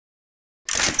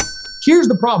Here's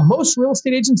the problem. Most real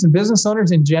estate agents and business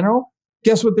owners in general,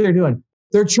 guess what they're doing?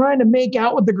 They're trying to make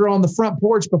out with the girl on the front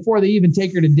porch before they even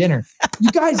take her to dinner.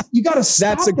 You guys, you got to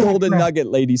stop. That's a golden nugget,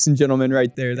 ladies and gentlemen,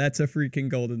 right there. That's a freaking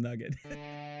golden nugget.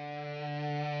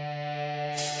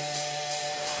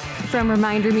 From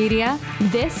Reminder Media,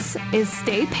 this is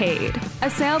Stay Paid, a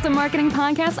sales and marketing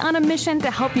podcast on a mission to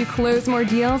help you close more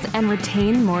deals and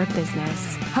retain more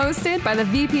business. Hosted by the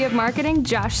VP of Marketing,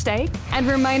 Josh Steik, and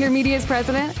Reminder Media's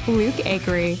president, Luke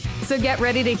Akery. So get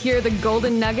ready to hear the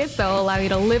golden nuggets that will allow you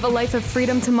to live a life of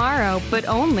freedom tomorrow, but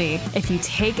only if you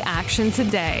take action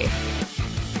today.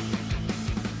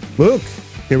 Luke,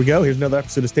 here we go. Here's another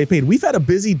episode of Stay Paid. We've had a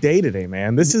busy day today,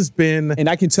 man. This has been... And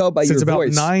I can tell by your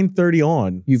voice. Since about 9:30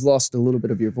 on. You've lost a little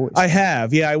bit of your voice. I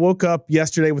have. Yeah, I woke up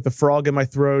yesterday with the frog in my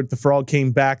throat. The frog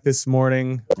came back this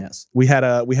morning. Yes. We had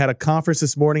a conference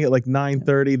this morning at like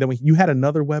 9:30. Then you had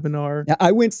another webinar. Now,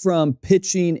 I went from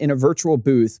pitching in a virtual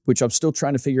booth, which I'm still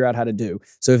trying to figure out how to do.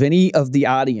 So if any of the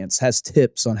audience has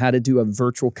tips on how to do a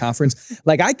virtual conference,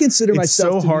 like I consider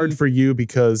myself It's so hard for you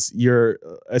because you're,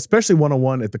 especially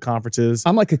one-on-one at the conferences.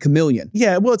 I'm like a chameleon.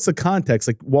 Yeah, well, it's the context,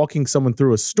 like walking someone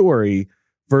through a story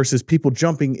versus people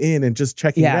jumping in and just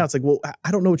checking it out. It's like, well, I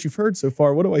don't know what you've heard so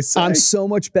far. What do I say? I'm so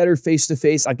much better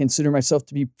face-to-face. I consider myself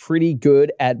to be pretty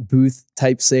good at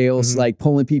booth-type sales, like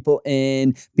pulling people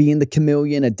in, being the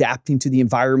chameleon, adapting to the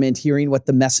environment, hearing what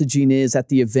the messaging is at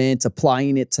the event,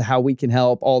 applying it to how we can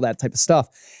help, all that type of stuff.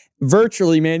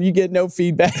 Virtually, man, you get no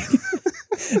feedback.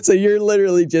 So you're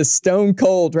literally just stone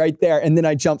cold right there. And then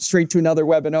I jump straight to another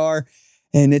webinar.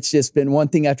 And it's just been one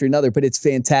thing after another, but it's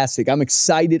fantastic. I'm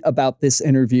excited about this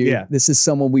interview. Yeah. This is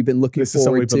someone we've been looking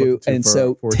forward to. And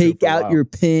so take out your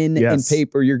pen and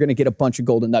paper. You're going to get a bunch of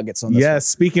golden nuggets on this one.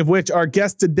 Speaking of which, our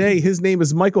guest today, his name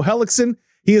is Michael Hellickson.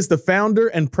 He is the founder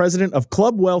and president of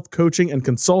Club Wealth Coaching and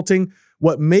Consulting.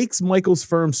 What makes Michael's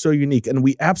firm so unique, and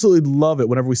we absolutely love it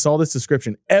whenever we saw this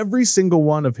description, every single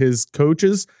one of his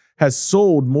coaches has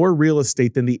sold more real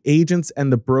estate than the agents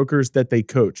and the brokers that they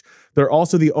coach. They're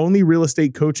also the only real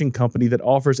estate coaching company that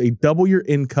offers a double your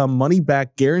income money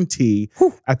back guarantee.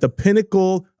 At the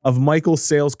pinnacle of Michael's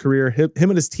sales career, him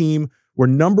and his team were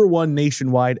 #1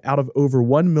 nationwide out of over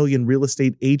 1 million real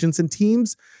estate agents and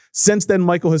teams. Since then,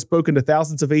 Michael has spoken to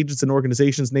thousands of agents and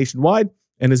organizations nationwide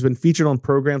and has been featured on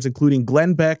programs including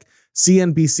Glenn Beck,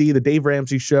 CNBC, The Dave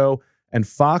Ramsey Show, and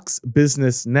Fox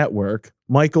Business Network.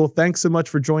 Michael, thanks so much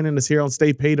for joining us here on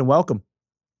Stay Paid, and welcome.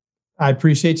 I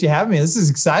appreciate you having me. This is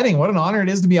exciting. What an honor it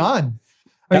is to be on.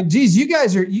 I mean, geez, you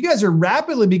guys are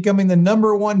rapidly becoming the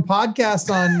 #1 podcast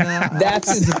on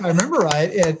that's if I remember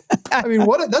right. I mean,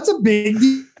 that's a big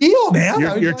deal,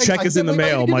 man. Your check is in the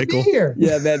mail, Michael.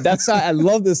 Yeah, man. I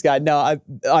love this guy. No,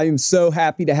 I am so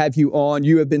happy to have you on.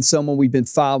 You have been someone we've been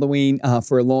following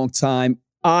for a long time.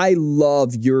 I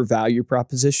love your value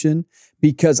proposition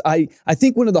because I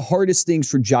think one of the hardest things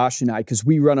for Josh and I, because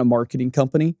we run a marketing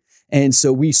company, and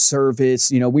so we service,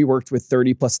 we worked with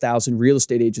 30,000+ real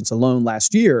estate agents alone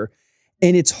last year.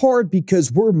 And it's hard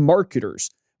because we're marketers.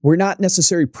 We're not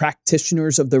necessarily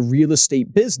practitioners of the real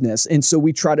estate business. And so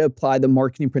we try to apply the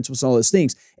marketing principles and all those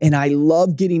things. And I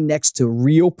love getting next to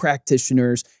real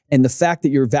practitioners. And the fact that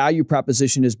your value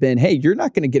proposition has been, hey, you're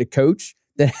not going to get a coach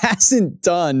that hasn't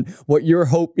done what you're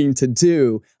hoping to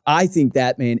do. I think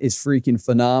that, man, is freaking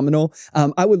phenomenal.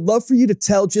 I would love for you to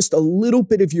tell just a little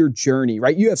bit of your journey,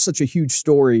 right? You have such a huge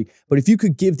story, but if you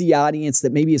could give the audience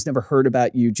that maybe has never heard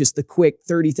about you, just a quick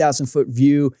 30,000-foot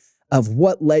view of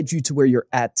what led you to where you're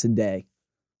at today.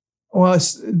 Well,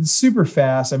 it's super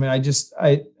fast. I mean,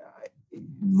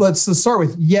 let's start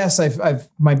with, yes,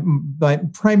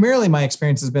 primarily my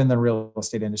experience has been in the real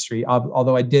estate industry.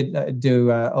 Although I did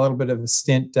do a little bit of a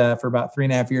stint for about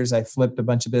 3.5 years. I flipped a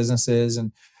bunch of businesses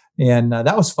and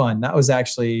that was fun. That was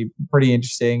actually pretty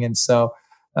interesting. And so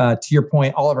to your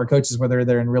point, all of our coaches, whether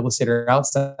they're in real estate or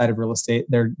outside of real estate,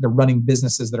 they're running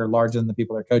businesses that are larger than the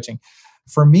people they're coaching.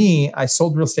 For me, I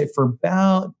sold real estate for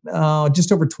about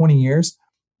just over 20 years.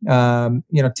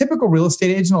 Typical real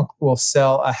estate agent will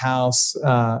sell a house.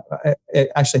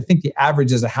 Actually, I think the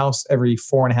average is a house every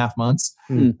 4.5 months.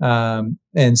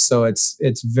 And so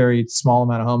it's very small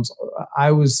amount of homes.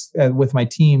 I was with my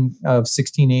team of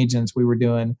 16 agents. We were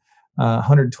doing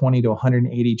 120 to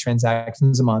 180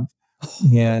 transactions a month.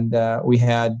 And we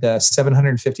had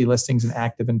 750 listings in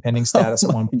active and pending status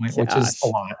at one point, which is a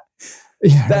lot.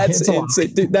 Yeah, that's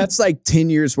insane. Dude, that's like 10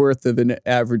 years worth of an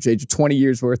average age, 20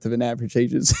 years worth of an average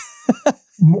age.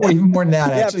 Even more than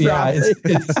that, actually.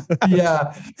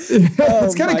 Yeah,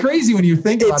 it's kind of crazy when you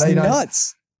think about it. It's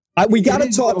nuts. We got to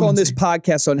talk on this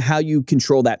podcast on how you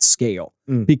control that scale,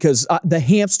 because the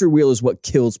hamster wheel is what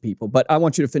kills people. But I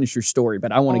want you to finish your story,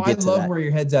 but I want to get to that. I love where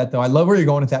your head's at, though. I love where you're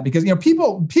going with that, because,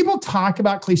 people talk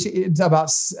about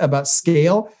about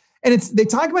scale, and they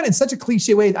talk about it in such a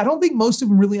cliche way. I don't think most of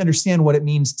them really understand what it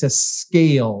means to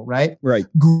scale, right? Right.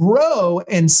 Grow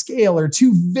and scale are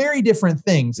two very different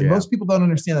things, and most people don't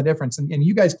understand the difference. And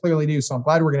you guys clearly do. So I'm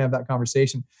glad we're going to have that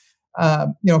conversation.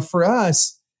 For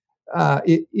us,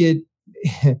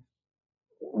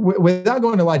 without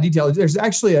going into a lot of detail, there's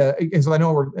actually because I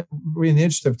know we're in the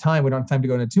interest of time, we don't have time to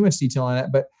go into too much detail on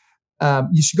it, but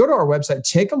you should go to our website,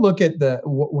 take a look at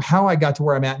how I got to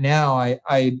where I'm at now.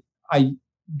 I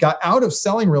got out of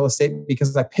selling real estate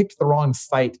because I picked the wrong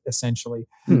fight, essentially.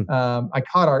 I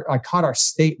caught our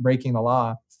state breaking the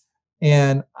law.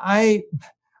 And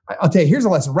I'll tell you, here's a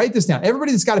lesson. Write this down.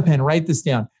 Everybody that's got a pen, write this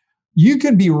down. You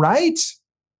can be right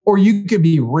or you could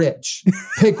be rich.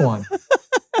 Pick one.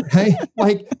 Okay.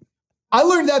 Like, I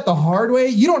learned that the hard way.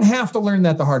 You don't have to learn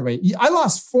that the hard way. I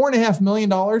lost $4.5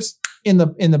 million in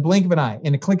the blink of an eye,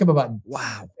 in a click of a button.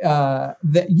 Wow.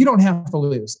 That you don't have to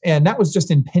lose. And that was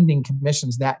just in pending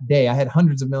commissions that day. I had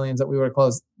hundreds of millions that we would have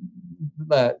closed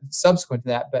subsequent to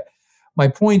that. But my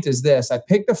point is this: I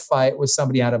picked a fight with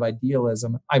somebody out of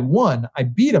idealism. I won. I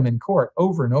beat them in court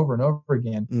over and over and over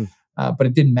again. But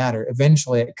it didn't matter.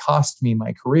 Eventually, it cost me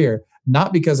my career,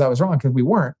 not because I was wrong, because we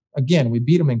weren't. Again, we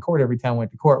beat them in court every time we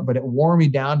went to court, but it wore me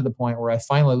down to the point where I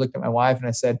finally looked at my wife and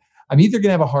I said, I'm either going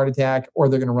to have a heart attack or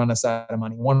they're going to run us out of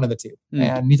money. One of the two.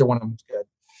 And neither one of them was good.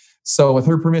 So with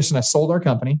her permission, I sold our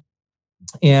company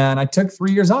and I took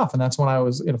 3 years off. And that's when I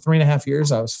was, 3.5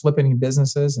 years, I was flipping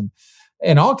businesses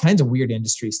and all kinds of weird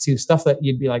industries too. Stuff that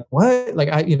you'd be like, what? Like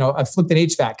I flipped an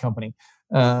HVAC company.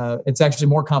 It's actually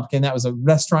more complicated. That was a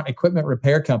restaurant equipment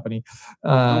repair company.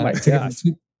 Oh my gosh.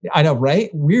 I know,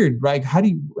 right? Weird, right? How do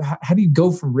you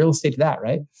go from real estate to that,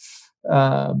 right?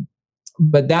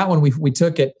 But that one we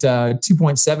took at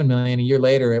 2.7 million. A year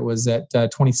later, it was at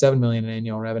 27 million in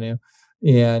annual revenue,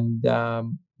 and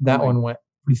that one went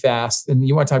pretty fast. And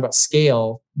you want to talk about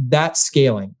scale? That's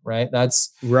scaling, right?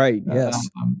 That's right. Yes.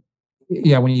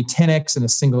 When you 10x in a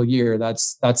single year,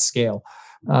 that's scale.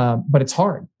 But it's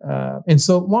hard. And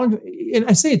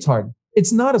I say it's hard.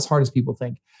 It's not as hard as people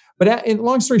think. But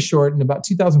long story short, in about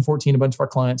 2014, a bunch of our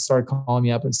clients started calling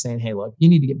me up and saying, hey, look, you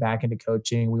need to get back into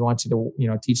coaching. We want you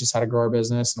to, teach us how to grow our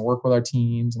business and work with our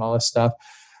teams and all this stuff.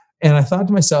 And I thought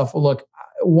to myself, well, look,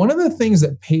 one of the things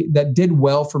that did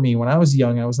well for me when I was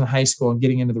young, I was in high school and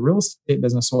getting into the real estate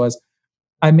business, was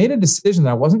I made a decision that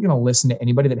I wasn't going to listen to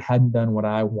anybody that hadn't done what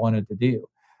I wanted to do.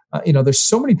 There's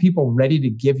so many people ready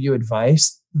to give you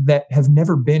advice that have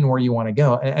never been where you want to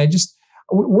go. And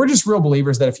we're just real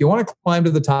believers that if you want to climb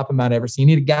to the top of Mount Everest, you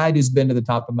need a guide who's been to the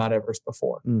top of Mount Everest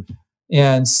before.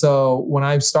 And so when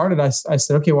I started, I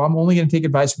said, okay, well, I'm only going to take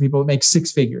advice from people that make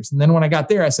six figures. And then when I got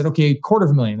there, I said, okay,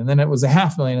 $250,000. And then it was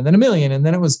 $500,000 and then $1 million. And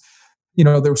then it was,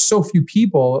 there were so few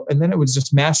people. And then it was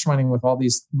just masterminding with all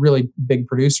these really big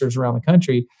producers around the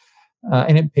country.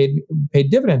 And it paid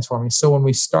dividends for me. So when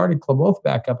we started Club Wealth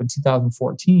back up in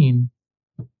 2014,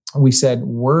 we said,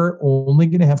 we're only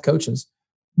going to have coaches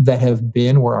that have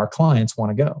been where our clients want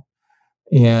to go.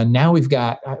 And now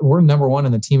we're number one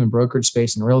in the team and brokerage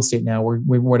space in real estate now.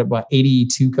 We're at about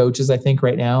 82 coaches, I think,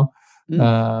 right now.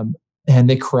 And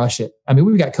they crush it. I mean,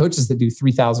 we've got coaches that do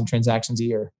 3,000 transactions a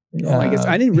year. Oh my gosh.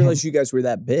 I didn't realize you guys were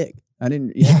that big. I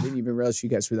didn't even realize you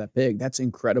guys were that big. That's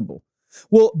incredible.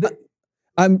 Well,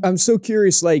 I'm so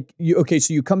curious, so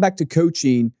you come back to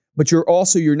coaching, but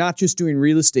you're not just doing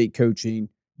real estate coaching.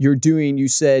 You're doing, you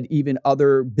said, even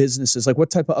other businesses. Like,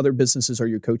 what type of other businesses are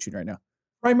you coaching right now?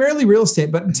 Primarily real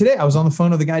estate. But today I was on the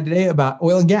phone with a guy today about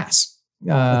oil and gas.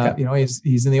 Okay.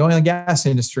 He's in the oil and gas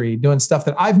industry doing stuff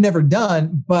that I've never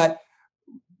done, but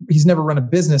he's never run a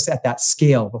business at that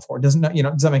scale before. Does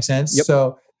that make sense?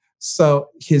 Yep. So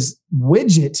his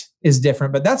widget is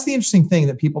different, but that's the interesting thing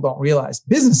that people don't realize.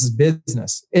 Business is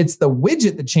business. It's the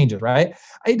widget that changes, right?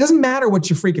 It doesn't matter what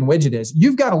your freaking widget is.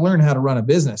 You've got to learn how to run a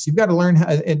business. You've got to learn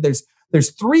how,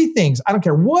 there's three things. I don't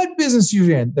care what business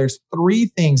you're in. There's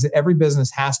three things that every business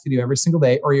has to do every single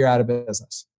day or you're out of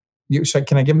business.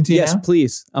 Can I give them to you now? Yes,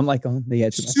 please. I'm like on the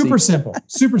edge of my Super seat. simple.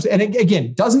 And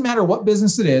again, doesn't matter what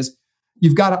business it is.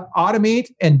 You've got to automate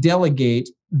and delegate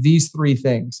these three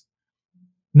things.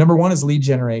 Number one is lead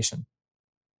generation.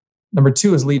 Number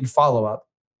two is lead follow-up.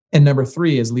 And number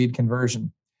three is lead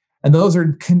conversion. And those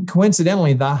are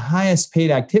coincidentally the highest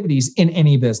paid activities in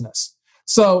any business.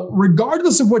 So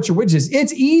regardless of what your widget is,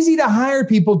 it's easy to hire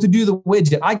people to do the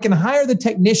widget. I can hire the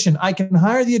technician. I can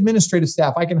hire the administrative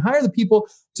staff. I can hire the people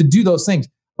to do those things.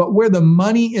 But where the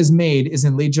money is made is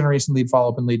in lead generation, lead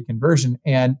follow-up, and lead conversion.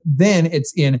 And then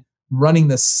it's in running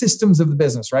the systems of the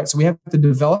business, right? So we have to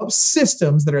develop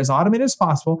systems that are as automated as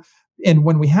possible. And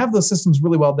when we have those systems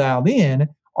really well dialed in,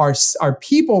 our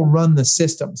people run the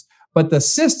systems, but the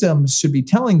systems should be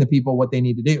telling the people what they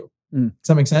need to do. Does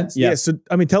that make sense? Yeah. So,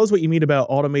 I mean, tell us what you mean about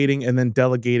automating and then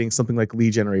delegating something like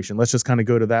lead generation. Let's just kind of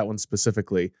go to that one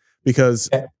specifically, because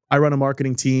I run a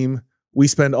marketing team. We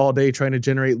spend all day trying to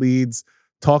generate leads.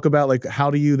 Talk about like, how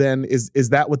do you then, is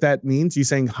that what that means? You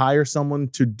saying hire someone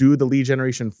to do the lead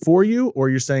generation for you, or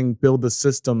you're saying build the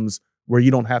systems where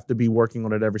you don't have to be working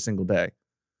on it every single day?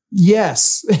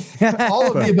 Yes, all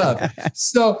of the above.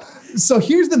 So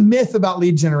here's the myth about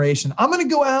lead generation. I'm going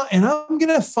to go out and I'm going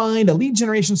to find a lead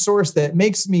generation source that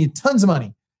makes me tons of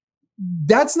money.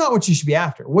 That's not what you should be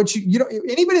after. What you know,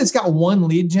 anybody that's got one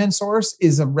lead gen source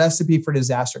is a recipe for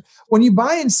disaster. When you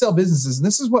buy and sell businesses, and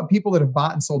this is what people that have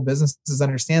bought and sold businesses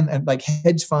understand, and like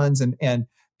hedge funds and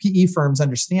PE firms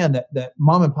understand, that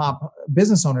mom and pop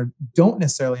business owner don't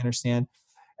necessarily understand.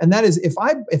 And that is, if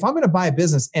I'm going to buy a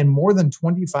business and more than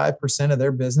 25% of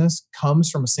their business comes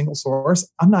from a single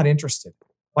source, I'm not interested.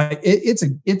 Like it's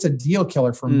a deal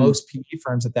killer for most PE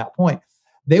firms at that point.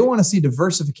 They want to see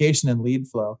diversification and lead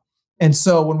flow. And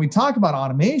so when we talk about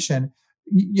automation,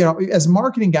 you know, as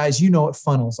marketing guys, you know what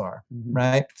funnels are,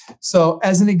 right? So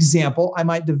as an example, I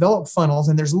might develop funnels,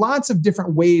 and there's lots of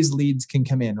different ways leads can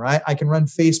come in, right? I can run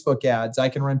Facebook ads. I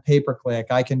can run pay-per-click.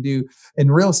 I can do,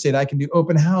 in real estate, I can do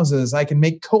open houses. I can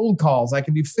make cold calls. I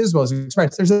can do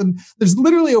FSBOs. There's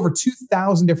literally over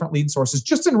 2,000 different lead sources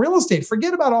just in real estate.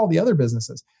 Forget about all the other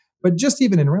businesses. But just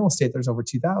even in real estate, there's over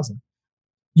 2,000.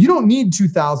 You don't need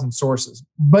 2,000 sources,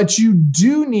 but you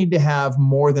do need to have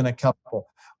more than a couple.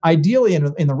 Ideally,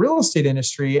 in the real estate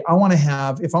industry, I want to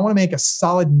have, if I want to make a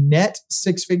solid net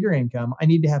 6-figure income, I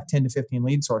need to have 10 to 15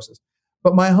 lead sources.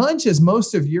 But my hunch is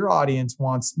most of your audience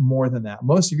wants more than that.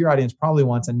 Most of your audience probably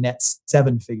wants a net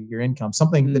 7-figure income,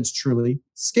 something that's truly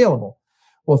scalable.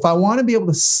 Well, if I want to be able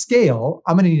to scale,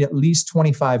 I'm going to need at least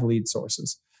 25 lead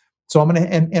sources. So I'm going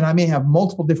to, and I may have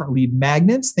multiple different lead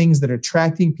magnets, things that are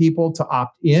attracting people to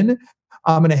opt in.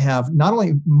 I'm going to have not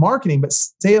only marketing, but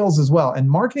sales as well. And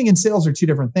marketing and sales are two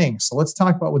different things. So let's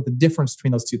talk about what the difference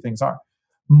between those two things are.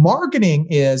 Marketing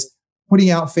is putting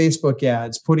out Facebook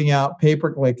ads, putting out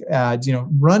pay-per-click ads, you know,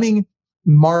 running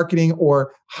marketing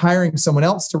or hiring someone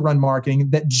else to run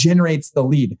marketing that generates the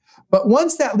lead. But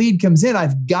once that lead comes in,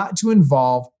 I've got to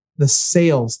involve the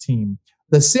sales team.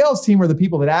 The sales team are the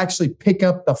people that actually pick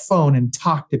up the phone and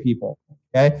talk to people.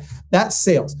 Okay. That's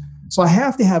sales. So I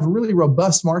have to have really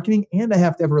robust marketing and I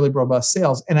have to have really robust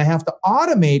sales. And I have to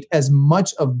automate as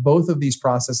much of both of these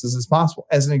processes as possible.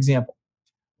 As an example,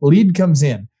 lead comes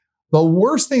in. The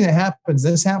worst thing that happens,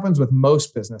 this happens with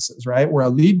most businesses, right? Where a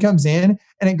lead comes in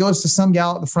and it goes to some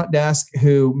gal at the front desk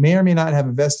who may or may not have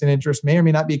a vested interest, may or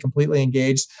may not be completely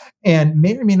engaged, and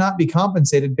may or may not be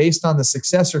compensated based on the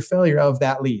success or failure of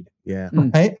that lead. Yeah.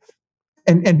 Right.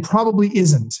 And probably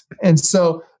isn't. And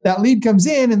so that lead comes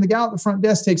in and the gal at the front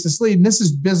desk takes this lead. And this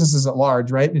is businesses at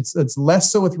large, right? It's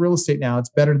less so with real estate now. It's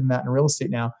better than that in real estate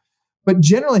now. But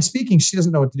generally speaking, she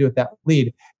doesn't know what to do with that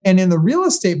lead. And in the real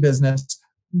estate business,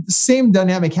 the same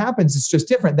dynamic happens. It's just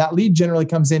different. That lead generally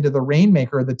comes into the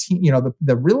rainmaker, the team, you know,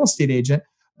 the real estate agent.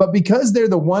 But because they're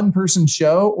the one-person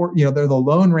show, or you know, they're the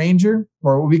lone ranger,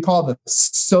 or what we call the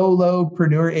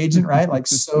solopreneur agent, right? Like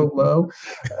solo.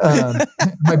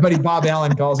 My buddy Bob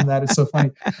Allen calls them that. It's so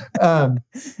funny.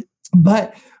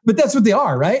 But that's what they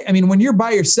are, right? I mean, when you're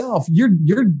by yourself,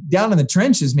 you're down in the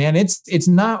trenches, man. It's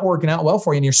not working out well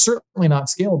for you, and you're certainly not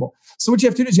scalable. So what you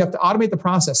have to do is you have to automate the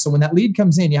process. So when that lead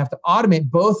comes in, you have to automate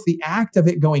both the act of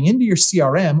it going into your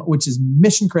CRM, which is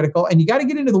mission critical, and you got to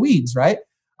get into the weeds, right?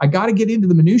 I got to get into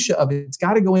the minutia of it. It's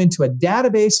got to go into a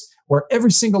database where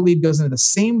every single lead goes into the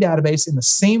same database in the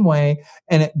same way,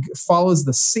 and it follows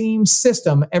the same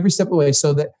system every step of the way,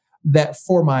 so that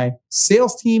for my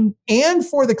sales team and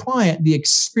for the client, the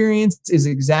experience is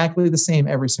exactly the same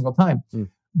every single time.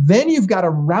 Then you've got to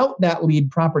route that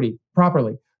lead properly.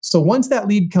 So once that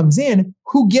lead comes in,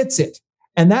 who gets it?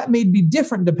 And that may be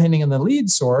different depending on the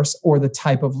lead source or the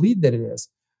type of lead that it is.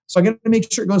 So I got to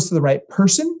make sure it goes to the right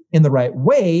person in the right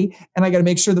way. And I got to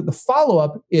make sure that the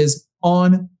follow-up is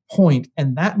on point.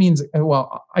 And that means,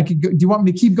 well, I could go, do you want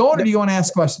me to keep going or do you want to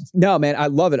ask questions? No, man, I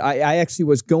love it. I actually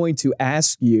was going to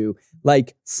ask you,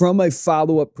 like, from a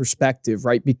follow-up perspective,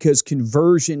 right? Because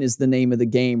conversion is the name of the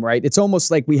game, right? It's almost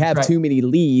like we have too many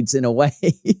leads in a way.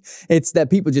 It's that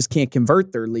people just can't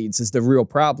convert their leads is the real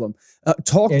problem.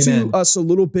 Talk to us a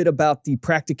little bit about the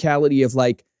practicality of,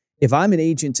 like, if I'm an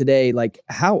agent today, like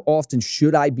how often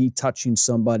should I be touching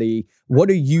somebody? What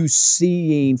are you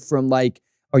seeing from like,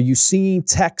 are you seeing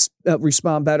text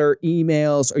respond better,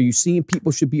 emails? Are you seeing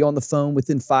people should be on the phone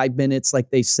within 5 minutes, like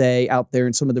they say out there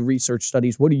in some of the research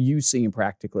studies? What are you seeing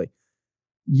practically?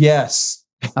 Yes.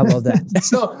 I love that.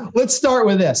 So let's start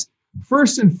with this.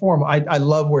 First and foremost, I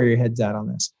love where your head's at on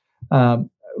this.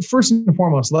 First and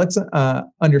foremost, let's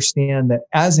understand that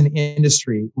as an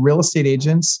industry, real estate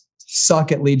agents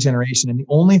suck at lead generation. And the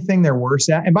only thing they're worse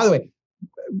at, and by the way,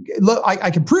 look,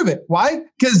 I can prove it. Why?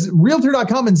 Because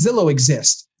Realtor.com and Zillow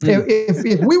exist.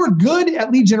 If we were good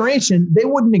at lead generation, they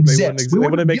wouldn't exist. They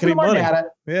wouldn't make any money.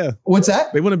 Yeah. What's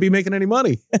that? They wouldn't be making any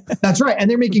money. That's right. And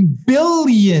they're making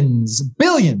billions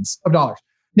of dollars.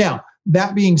 Now,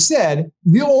 that being said,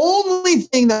 the only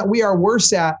thing that we are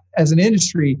worse at as an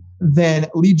industry than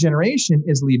lead generation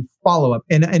is lead follow-up.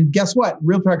 And guess what?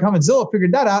 Realtor.com and Zillow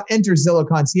figured that out. Enter Zillow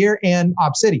Concierge and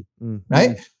OpCity,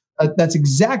 right? That's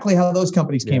exactly how those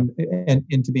companies came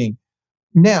into being.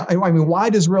 Now, I mean, why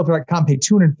does Realtor.com pay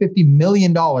 $250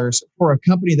 million for a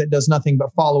company that does nothing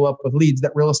but follow up with leads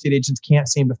that real estate agents can't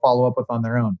seem to follow up with on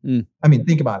their own? I mean,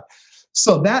 think about it.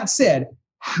 So that said,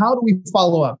 how do we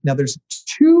follow up? Now, there's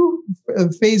two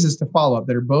phases to follow up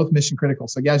that are both mission critical.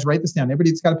 So guys, write this down.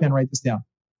 Everybody that's got a pen, write this down.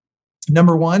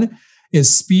 Number one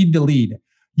is speed to lead.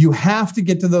 You have to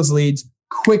get to those leads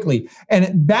quickly.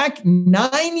 And back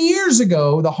 9 years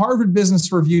ago, the Harvard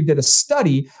Business Review did a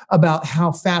study about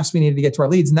how fast we needed to get to our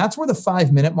leads. And that's where the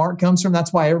 5-minute mark comes from.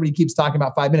 That's why everybody keeps talking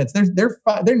about 5 minutes. They're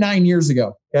 9 years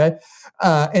ago. Okay.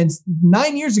 And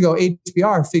 9 years ago,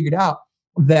 HBR figured out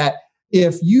that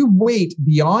if you wait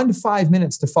beyond 5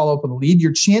 minutes to follow up with a lead,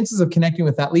 your chances of connecting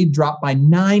with that lead drop by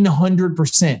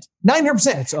 900%.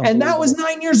 900%. And that was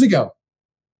 9 years ago.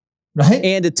 Right.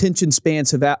 And attention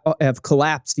spans have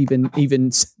collapsed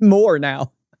even more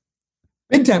now.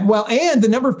 Big time. Well, and the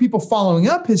number of people following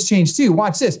up has changed too.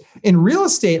 Watch this. In real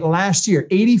estate last year,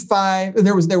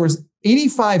 there was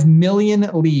 85 million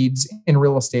leads in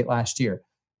real estate last year.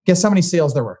 Guess how many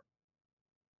sales there were?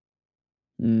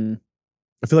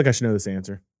 I feel like I should know this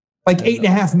answer. Like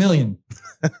 8.5 million.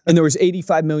 And there was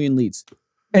 85 million leads.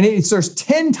 And there's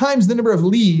 10 times the number of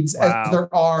leads as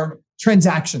there are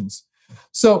transactions.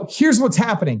 So here's what's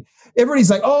happening.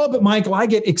 Everybody's like, oh, but Michael, I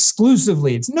get exclusive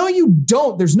leads. No, you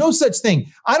don't. There's no such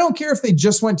thing. I don't care if they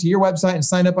just went to your website and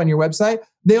signed up on your website.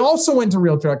 They also went to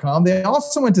Realtor.com. They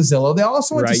also went to Zillow. They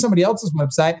also went to somebody else's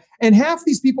website. And half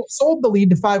these people sold the lead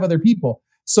to 5 other people.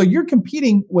 So you're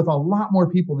competing with a lot more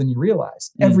people than you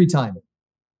realize every time.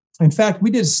 In fact, we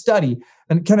did a study,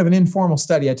 and kind of an informal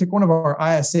study. I took one of our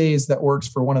ISAs that works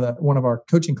for one of our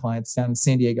coaching clients down in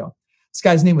San Diego. This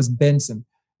guy's name was Benson.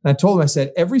 And I told him, I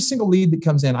said, every single lead that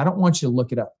comes in, I don't want you to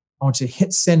look it up. I want you to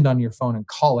hit send on your phone and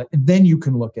call it, and then you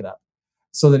can look it up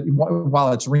so that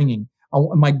while it's ringing.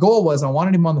 My goal was I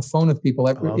wanted him on the phone with people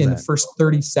in the first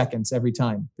 30 seconds every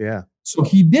time. Yeah. So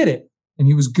he did it, and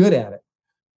he was good at it.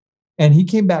 And he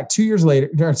came back 2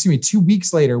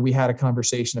 weeks later, we had a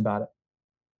conversation about it.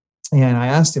 And I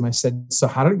asked him, I said, so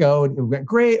how did it go? And it went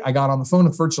great. I got on the phone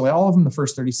with virtually all of them the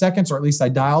first 30 seconds, or at least I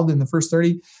dialed in the first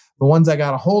 30. The ones I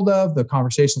got a hold of, the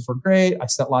conversations were great. I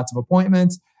set lots of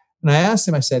appointments. And I asked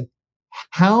him, I said,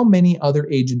 how many other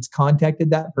agents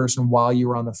contacted that person while you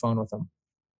were on the phone with them?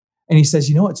 And he says,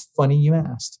 you know, it's funny you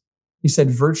asked. He said,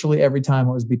 virtually every time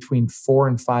it was between 4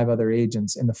 and 5 other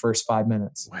agents in the first 5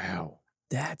 minutes. Wow.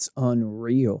 That's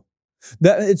unreal.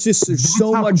 It's just, there's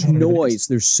so much noise.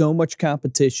 There's so much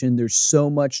competition. There's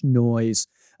so much noise.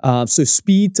 So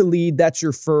speed to lead, that's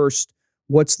your first.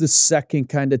 What's the second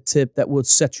kind of tip that will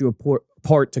set you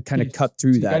apart to kind of cut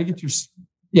through that? You got to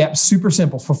get super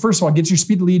simple. So first of all, get your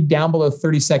speed to lead down below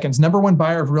 30 seconds. Number one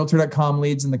buyer of Realtor.com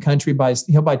leads in the country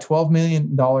he'll buy $12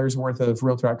 million worth of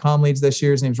Realtor.com leads this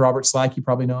year. His name's Robert Slack. You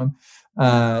probably know him.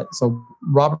 So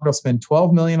Robert will spend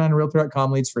 $12 million on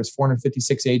Realtor.com leads for his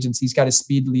 456 agents. He's got his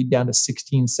speed lead down to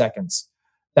 16 seconds.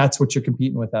 That's what you're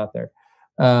competing with out there.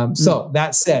 So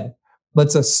that said,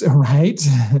 right?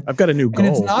 I've got a new goal.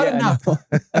 And it's not enough.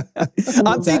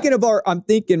 I'm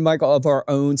thinking, Michael, of our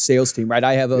own sales team, right?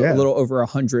 I have a little over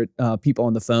 100 people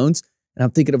on the phones, and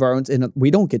I'm thinking of our own, and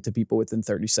we don't get to people within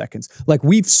 30 seconds. Like,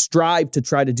 we've strived to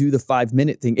try to do the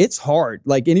 5-minute thing. It's hard.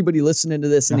 Like, anybody listening to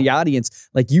this in the audience,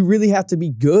 like, you really have to be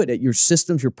good at your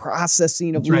systems, your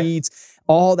processing of leads,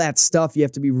 all that stuff. You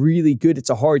have to be really good. It's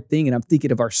a hard thing. And I'm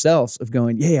thinking of ourselves of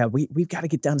going, we've got to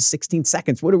get down to 16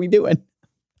 seconds. What are we doing?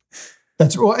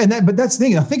 But that's the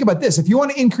thing. Now think about this. If you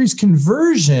want to increase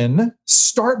conversion,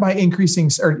 start by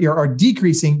increasing or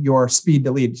decreasing your speed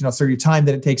to lead, so your time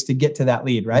that it takes to get to that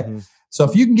lead, right? Mm-hmm. So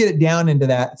if you can get it down into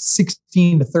that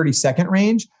 16 to 30 second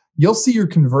range, you'll see your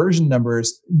conversion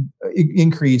numbers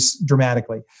increase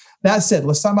dramatically. That said,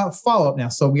 let's talk about follow-up now.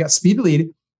 So we got speed to lead.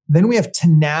 Then we have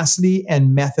tenacity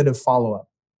and method of follow-up.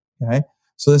 Okay.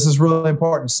 So this is really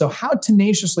important. So how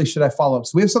tenaciously should I follow up?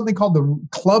 So we have something called the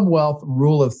Club Wealth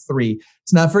Rule of 3.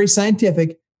 It's not very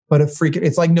scientific, but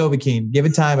it's like Novocaine. Give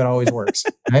it time, it always works.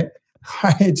 Right?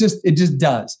 It just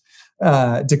does.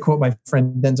 To quote my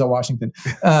friend Denzel Washington.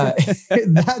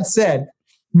 That said,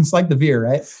 it's like the Veer,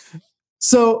 right?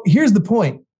 So here's the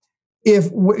point.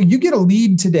 If you get a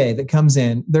lead today that comes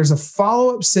in, there's a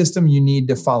follow-up system you need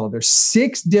to follow. There's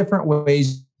 6 different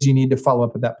ways you need to follow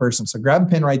up with that person. So grab a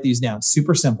pen, write these down.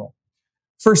 Super simple.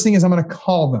 First thing is I'm going to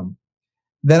call them.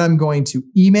 Then I'm going to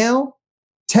email,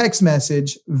 text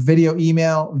message, video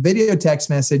email, video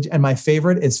text message, and my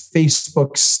favorite is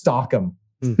Facebook stalk them.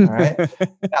 All right.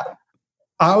 Now,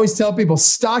 I always tell people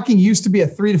stalking used to be a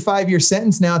 3 to 5 year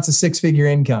sentence. Now it's a 6-figure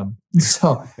income.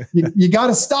 So you got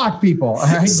to stalk people. All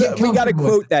right? So we got to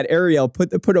quote that. Ariel,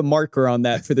 put a marker on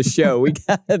that for the show. We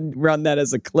got to run that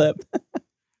as a clip.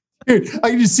 Dude,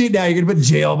 I can just see it now. You're going to put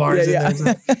jail bars in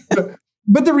there.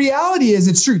 But the reality is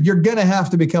it's true. You're going to have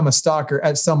to become a stalker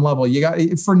at some level. You got,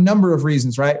 for a number of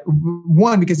reasons, right?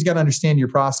 One, because you got to understand your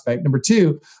prospect. Number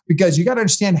 2, because you got to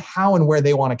understand how and where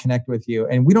they want to connect with you.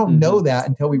 And we don't know that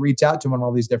until we reach out to them on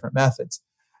all these different methods.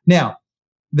 Now,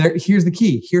 here's the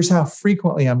key. Here's how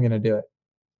frequently I'm going to do it.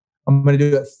 I'm going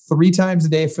to do it 3 times a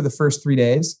day for the first 3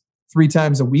 days, 3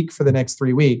 times a week for the next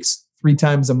 3 weeks, 3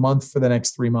 times a month for the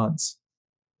next 3 months.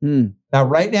 Now,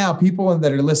 right now, people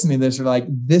that are listening to this are like,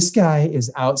 this guy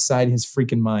is outside his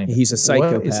freaking mind. He's a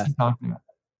psychopath. What is he talking about?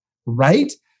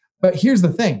 Right? But here's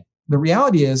the thing. The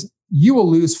reality is you will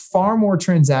lose far more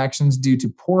transactions due to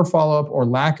poor follow-up or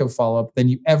lack of follow-up than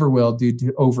you ever will due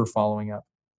to over following up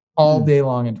all day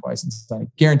long and twice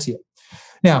inside. Guarantee it.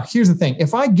 Now, here's the thing.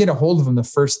 If I get a hold of them the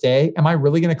first day, am I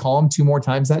really going to call them 2 more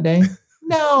times that day?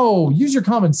 No. Use your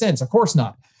common sense. Of course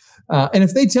not. And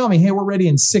if they tell me, hey, we're ready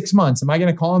in 6 months, am I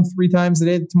going to call them 3 times a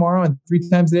day tomorrow and 3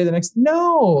 times a day the next?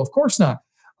 No, of course not.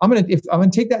 If I'm going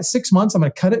to take that 6 months, I'm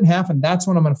going to cut it in half, and that's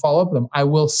when I'm going to follow up with them. I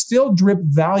will still drip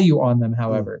value on them.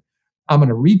 However, I'm going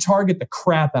to retarget the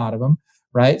crap out of them,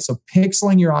 right? So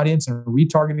pixeling your audience and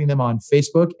retargeting them on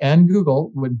Facebook and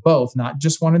Google with both, not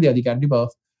just one or the other. You got to do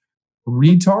both.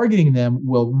 Retargeting them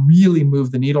will really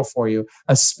move the needle for you,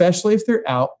 especially if they're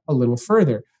out a little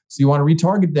further. So you want to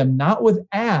retarget them, not with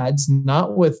ads,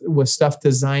 not with stuff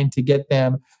designed to get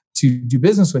them to do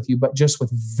business with you, but just with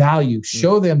value.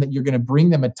 Show them that you're going to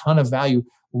bring them a ton of value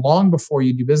long before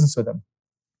you do business with them.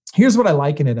 Here's what I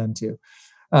liken it unto.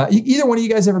 Either one of you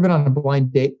guys ever been on a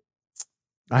blind date?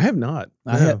 I have not.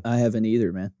 I haven't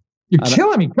either, man. You're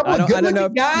killing me. Come on, good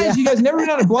looking guys. Yeah. You guys never been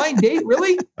on a blind date,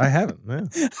 really? I haven't. No.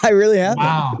 I really haven't.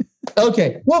 Wow.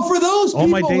 Okay. Well, for those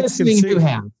people listening who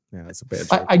have, yeah, that's a bad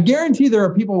joke. I guarantee there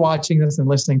are people watching this and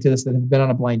listening to this that have been on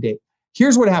a blind date.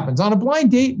 Here's what happens. On a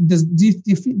blind date, do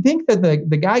you think that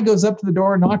the guy goes up to the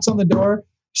door, knocks on the door,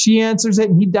 she answers it,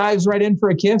 and he dives right in for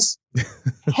a kiss?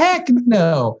 Heck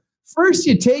no. First,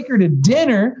 you take her to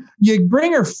dinner. You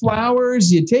bring her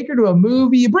flowers. You take her to a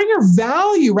movie. You bring her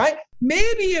value, right?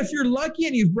 Maybe if you're lucky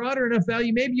and you've brought her enough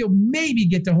value, maybe you'll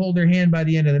get to hold her hand by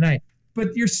the end of the night.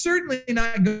 But you're certainly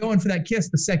not going for that kiss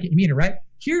the second you meet her, right?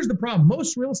 Here's the problem.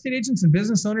 Most real estate agents and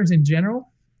business owners in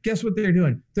general, guess what they're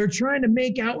doing? They're trying to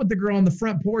make out with the girl on the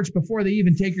front porch before they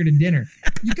even take her to dinner.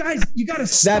 You guys, you got to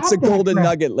stop. That's a golden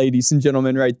nugget, ladies and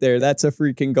gentlemen, right there. That's a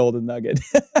freaking golden nugget.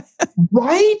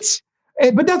 Right?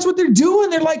 But that's what they're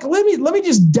doing. They're like, let me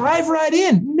just dive right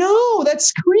in. No,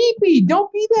 that's creepy.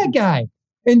 Don't be that guy.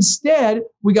 Instead,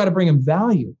 we got to bring them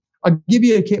value. I'll give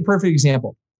you a perfect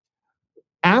example.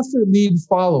 After lead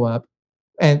follow-up,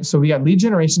 and so we got lead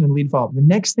generation and lead follow-up. The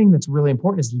next thing that's really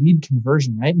important is lead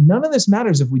conversion, right? None of this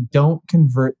matters if we don't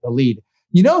convert the lead.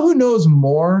 You know who knows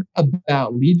more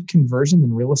about lead conversion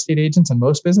than real estate agents and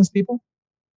most business people?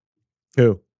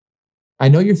 Who? I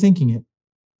know you're thinking it.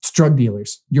 It's drug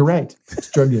dealers. You're right. It's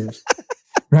drug dealers,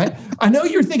 right? I know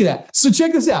you're thinking that. So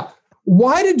check this out.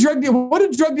 What do drug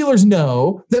dealers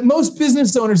know that most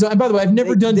business owners, and by the way, I've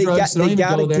never done drugs. They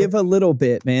got to give a little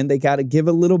bit, man. They got to give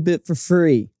a little bit for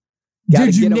free.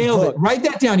 Dude, you nailed it. Write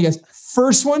that down, you guys.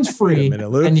 First one's free,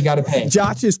 and you got to pay.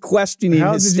 Josh is questioning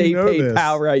his Stay Paid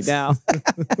pal right now.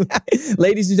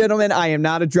 Ladies and gentlemen, I am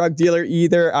not a drug dealer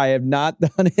either. I have not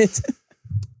done it.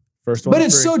 First one, but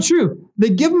it's so true. They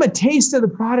give them a taste of the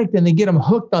product, and they get them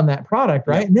hooked on that product,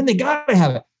 right? And then they got to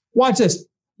have it. Watch this.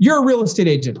 You're a real estate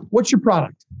agent. What's your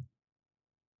product?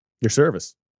 Your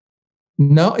service.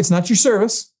 No, it's not your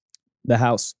service. The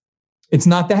house. It's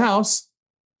not the house.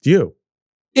 You.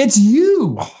 It's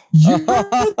you. You're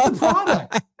the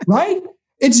product, right?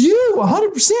 It's you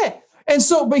 100%. And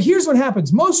so, but here's what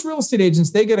happens. Most real estate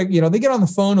agents, they get on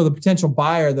the phone with a potential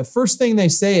buyer. The first thing they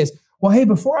say is, well, hey,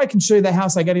 before I can show you the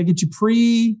house, I got to get you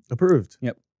approved.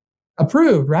 Yep.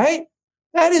 Approved, right?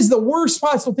 That is the worst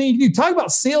possible thing you can do. Talk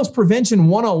about sales prevention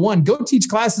 101. Go teach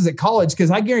classes at college,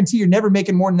 because I guarantee you're never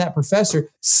making more than that professor.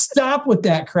 Stop with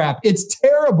that crap. It's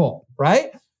terrible,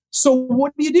 right? So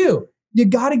what do? You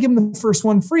got to give them the first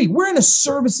one free. We're in a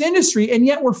service industry, and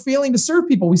yet we're failing to serve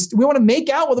people. We want to make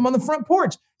out with them on the front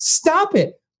porch. Stop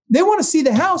it. They want to see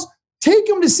the house. Take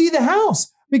them to see the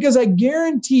house, because I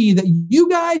guarantee that you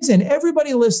guys and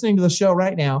everybody listening to the show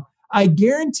right now, I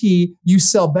guarantee you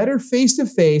sell better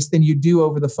face-to-face than you do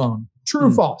over the phone. True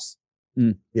or false?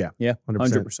 Yeah.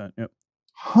 100%. Yep.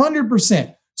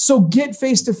 100%. So get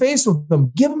face-to-face with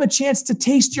them. Give them a chance to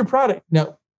taste your product.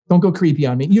 No, don't go creepy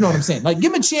on me. You know what I'm saying? Like,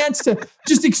 give them a chance to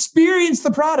just experience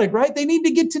the product, right? They need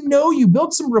to get to know you,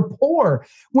 build some rapport.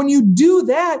 When you do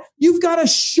that, you've got a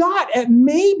shot at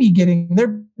maybe getting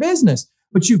their business,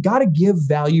 but you've got to give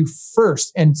value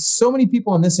first. And so many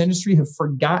people in this industry have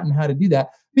forgotten how to do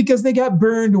that because they got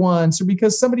burned once or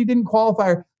because somebody didn't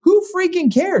qualify. Who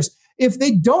freaking cares? If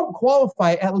they don't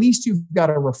qualify, at least you've got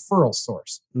a referral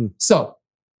source. So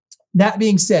that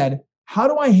being said, how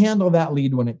do I handle that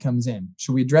lead when it comes in?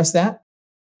 Should we address that?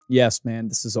 Yes, man.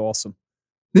 This is awesome.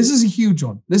 This is a huge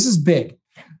one. This is big.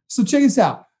 So check this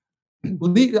out.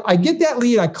 I get that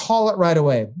lead. I call it right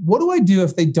away. What do I do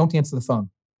if they don't answer the phone?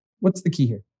 What's the key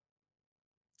here?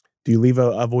 Do you leave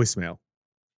a voicemail?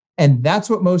 And that's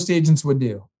what most agents would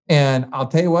do. And I'll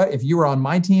tell you what, if you were on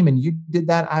my team and you did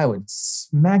that, I would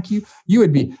smack you. You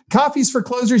would be coffees for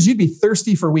closers. You'd be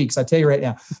thirsty for weeks. I tell you right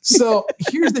now. So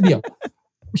here's the deal.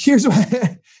 Here's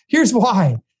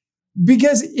why.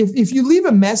 Because if you leave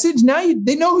a message, now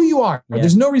they know who you are. Yeah.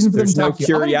 There's no reason for them to talk to you.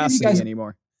 There's no curiosity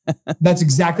anymore. That's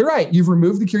exactly right. You've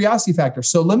removed the curiosity factor.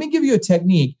 So let me give you a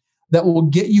technique that will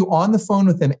get you on the phone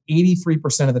with them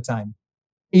 83% of the time.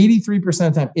 83%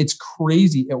 of the time. It's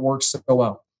crazy. It works so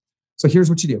well. So here's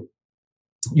what you do.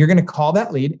 You're going to call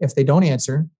that lead. If they don't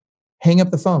answer, hang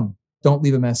up the phone. Don't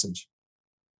leave a message.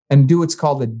 And do what's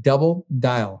called a double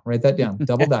dial. Write that down.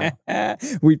 Double dial.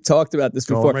 We've talked about this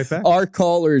before. Right, our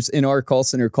callers in our call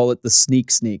center call it the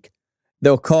sneak.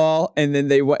 They'll call and then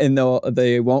they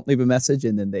won't leave a message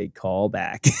and then they call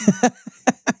back.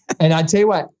 And I tell you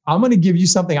what, I'm going to give you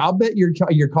something. I'll bet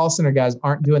your call center guys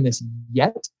aren't doing this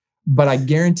yet, but I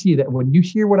guarantee that when you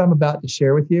hear what I'm about to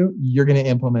share with you, you're going to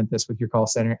implement this with your call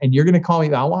center and you're going to call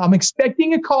me. I'm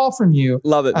expecting a call from you.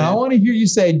 Love it. And I want to hear you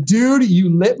say, dude,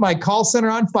 you lit my call center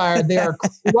on fire. They are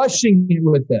crushing me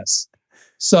with this.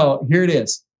 So here it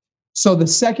is. So the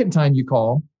second time you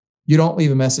call, you don't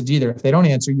leave a message either. If they don't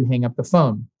answer, you hang up the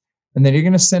phone. And then you're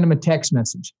going to send them a text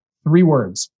message, 3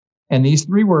 words. And these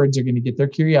 3 words are going to get their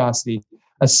curiosity,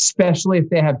 especially if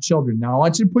they have children. Now, I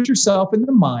want you to put yourself in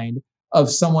the mind of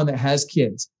someone that has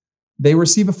kids. They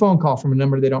receive a phone call from a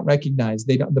number they don't recognize.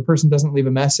 The person doesn't leave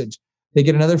a message. They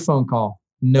get another phone call,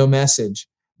 no message.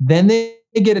 Then they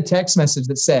get a text message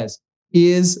that says,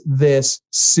 "Is this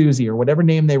Susie?" or whatever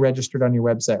name they registered on your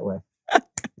website with.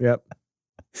 Yep.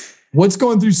 What's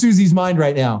going through Susie's mind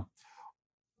right now?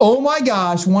 Oh my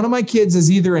gosh, one of my kids is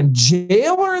either in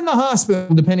jail or in the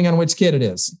hospital, depending on which kid it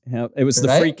is. Yeah, it was the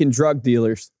freaking drug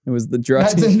dealers. It was the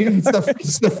drug dealers.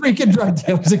 It's the freaking drug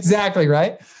dealers, exactly,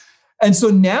 right? And so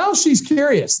now she's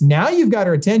curious. Now you've got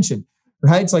her attention,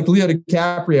 right? It's like Leo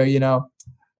DiCaprio,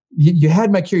 you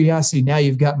had my curiosity, now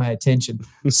you've got my attention.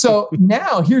 So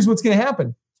now here's what's going to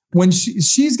happen. When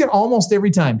she's going to almost every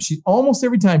time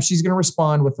she's going to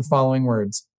respond with the following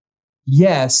words.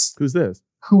 Yes. Who's this?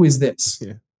 Who is this?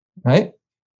 Yeah. Right?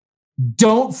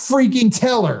 Don't freaking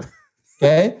tell her.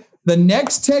 Okay. The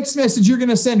next text message you're going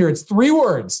to send her, it's 3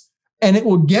 words and it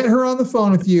will get her on the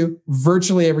phone with you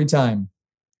virtually every time.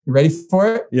 You ready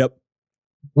for it? Yep.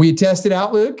 Will you test it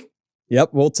out, Luke? Yep.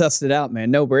 We'll test it out,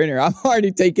 man. No brainer. I'm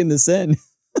already taking this in.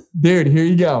 Dude, here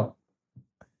you go.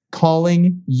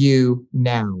 Calling you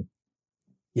now.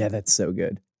 Yeah, that's so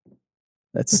good.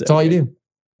 That's all you do.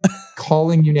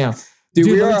 Calling you now. Dude,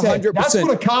 we are 100%. That's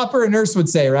what a cop or a nurse would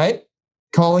say, right?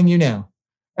 Calling you now.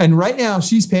 And right now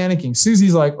she's panicking.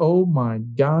 Susie's like, oh my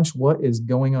gosh, what is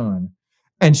going on?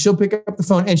 And she'll pick up the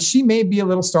phone and she may be a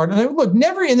little startled. And look,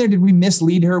 never in there did we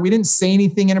mislead her. We didn't say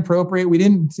anything inappropriate. We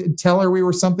didn't tell her we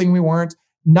were something we weren't.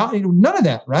 None of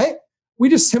that, right? We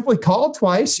just simply called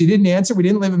twice. She didn't answer. We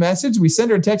didn't leave a message. We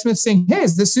sent her a text message saying, hey,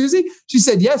 is this Susie? She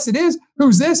said, yes, it is.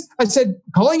 Who's this? I said,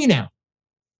 calling you now.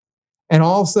 And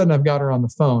all of a sudden I've got her on the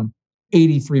phone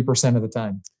 83% of the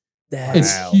time.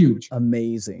 It's huge.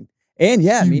 Amazing. And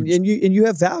yeah, huge. I mean, and you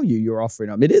have value you're offering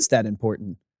them. It is that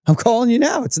important. I'm calling you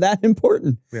now. It's that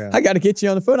important. Yeah. I got to get you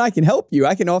on the phone. I can help you.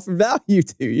 I can offer value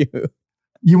to you.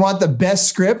 You want the best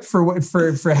script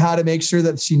for how to make sure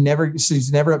that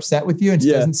she's never upset with you and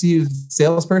she doesn't see you as a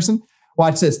salesperson?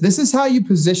 Watch this. This is how you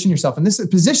position yourself. And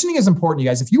positioning is important, you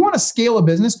guys. If you want to scale a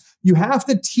business, you have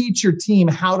to teach your team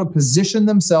how to position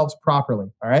themselves properly.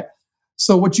 All right.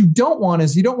 So what you don't want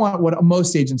is what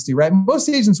most agents do, right? Most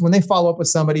agents, when they follow up with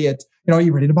somebody are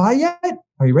you ready to buy yet?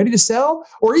 Are you ready to sell?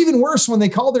 Or even worse, when they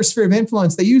call their sphere of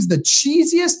influence, they use the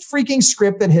cheesiest freaking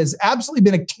script that has absolutely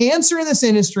been a cancer in this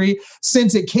industry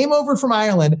since it came over from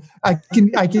Ireland. I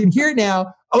can hear it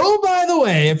now. Oh, by the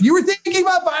way, if you were thinking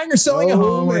about buying or selling a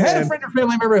home, or had a friend or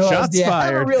family member who has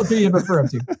have a realtor you prefer him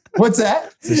to. What's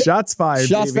that? So shots fired.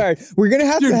 Shots fired. We're gonna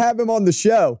have to have him on the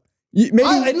show.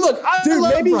 I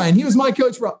love Brian. He was my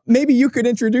coach. Maybe you could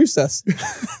introduce us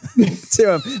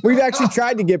to him. We've actually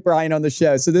tried to get Brian on the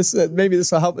show, so maybe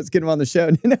this will help us get him on the show.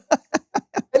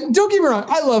 And don't get me wrong,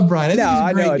 I love Brian. I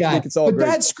know. I think it's all great.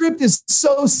 That script is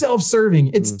so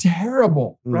self-serving. It's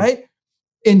terrible, right?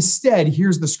 Instead,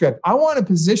 here's the script. I want to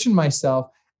position myself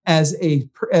as a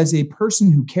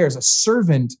person who cares, a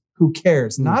servant who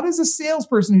cares, not as a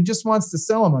salesperson who just wants to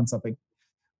sell them on something,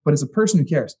 but as a person who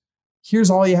cares.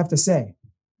 Here's all you have to say.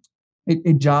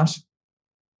 Hey, Josh,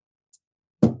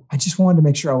 I just wanted to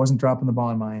make sure I wasn't dropping the ball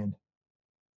on my end.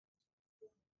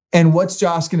 And what's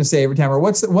Josh going to say every time? Or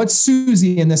what's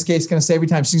Susie in this case going to say every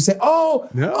time? She's going to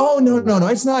say, no,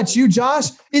 it's not you, Josh.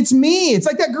 It's me. It's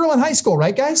like that girl in high school,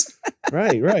 right, guys?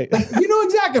 Right. You know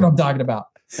exactly what I'm talking about.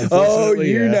 Oh,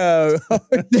 you know.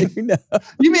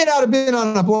 You may not have been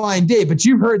on a blind date, but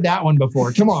you've heard that one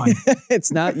before. Come on.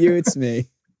 It's not you, it's me.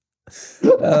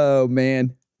 Oh,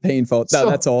 man. Painful.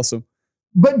 That's awesome.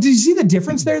 But do you see the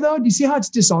difference there, though? Do you see how it's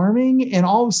disarming? And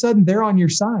all of a sudden, they're on your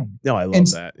side. No, I love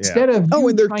that. Yeah. Instead of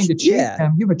trying to cheat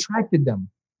them, you've attracted them.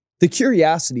 The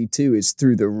curiosity, too, is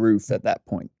through the roof at that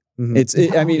point. Mm-hmm.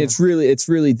 It's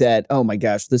really that, oh, my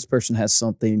gosh, this person has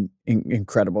something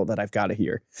incredible that I've got to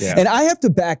hear. Yeah. And I have to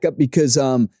back up because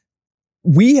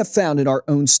we have found in our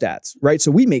own stats, right?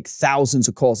 So we make thousands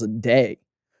of calls a day,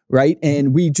 right?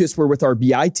 And we just were with our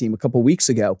BI team a couple of weeks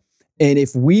ago. And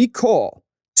if we call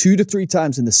 2 to 3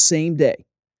 times in the same day,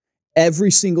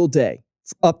 every single day,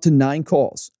 up to 9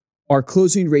 calls, our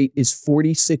closing rate is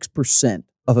 46%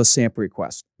 of a sample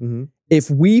request. Mm-hmm. If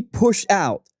we push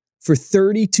out for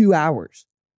 32 hours,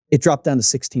 it dropped down to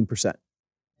 16%.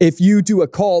 If you do a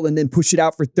call and then push it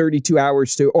out for 32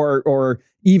 hours or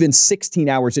even 16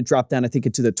 hours, it dropped down, I think,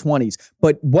 into the 20s.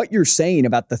 But what you're saying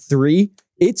about the 3,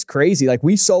 it's crazy. Like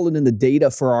we saw it in the data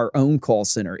for our own call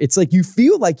center. It's like you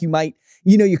feel like you might,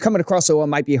 you're coming across, I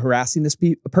might be harassing this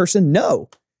person. No,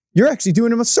 you're actually doing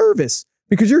them a service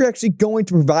because you're actually going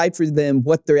to provide for them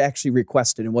what they're actually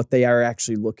requested and what they are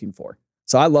actually looking for.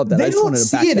 So I love that. They don't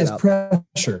see it as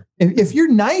pressure. If you're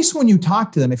nice when you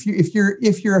talk to them, if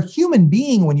you're a human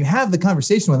being when you have the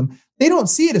conversation with them, they don't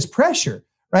see it as pressure,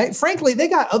 right? Frankly, they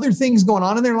got other things going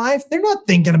on in their life. They're not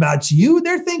thinking about you.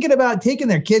 They're thinking about taking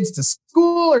their kids to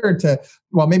school or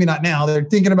well, maybe not now. They're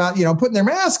thinking about, putting their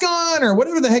mask on or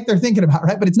whatever the heck they're thinking about,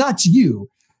 right? But it's not you.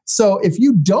 So if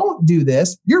you don't do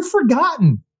this, you're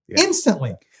forgotten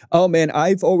instantly. Oh, man,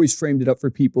 I've always framed it up for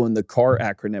people in the CAR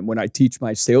acronym. When I teach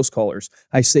my sales callers,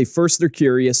 I say first they're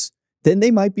curious, then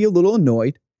they might be a little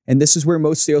annoyed. And this is where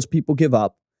most salespeople give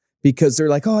up because they're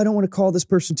like, oh, I don't want to call this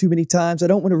person too many times. I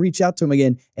don't want to reach out to them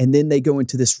again. And then they go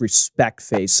into this respect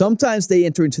phase. Sometimes they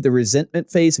enter into the resentment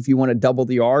phase if you want to double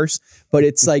the R's. But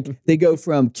it's like they go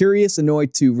from curious,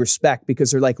 annoyed to respect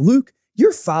because they're like, Luke,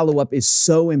 your follow-up is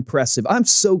so impressive. I'm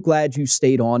so glad you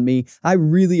stayed on me. I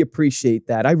really appreciate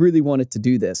that. I really wanted to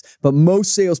do this. But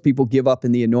most salespeople give up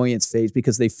in the annoyance phase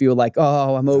because they feel like,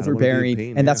 oh, I'm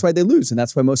overbearing. And that's why they lose. And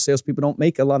that's why most salespeople don't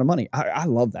make a lot of money. I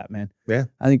love that, man. Yeah.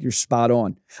 I think you're spot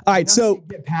on. All right. So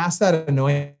get past that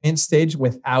annoyance stage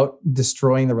without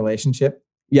destroying the relationship.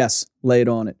 Yes. Lay it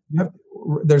on it.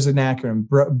 There's an acronym,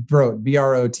 BROT,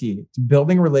 B-R-O-T. It's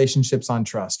building relationships on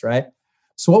trust, right?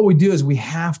 So what we do is we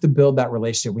have to build that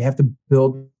relationship. We have to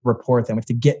build rapport with them. We have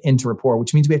to get into rapport,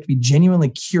 which means we have to be genuinely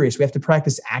curious. We have to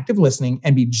practice active listening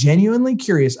and be genuinely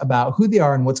curious about who they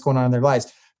are and what's going on in their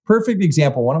lives. Perfect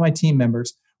example. One of my team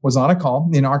members was on a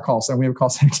call in our call center. We have a call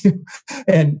center too.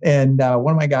 And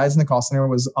one of my guys in the call center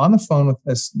was on the phone with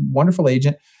this wonderful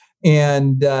agent.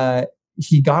 And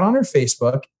he got on her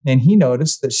Facebook and he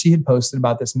noticed that she had posted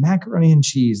about this macaroni and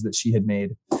cheese that she had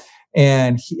made.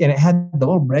 And it had the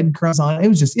little breadcrumbs on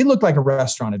it. It looked like a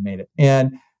restaurant had made it.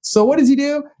 And so what does he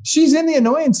do? She's in the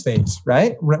annoyance phase,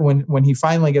 right? When he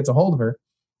finally gets a hold of her.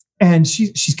 And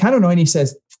she's kind of annoying. He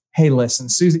says, hey, listen,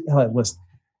 Susie, listen,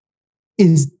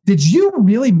 did you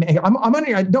really make, I'm on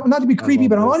your, not to be creepy,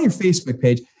 but I'm on your Facebook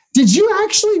page. Did you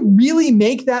actually really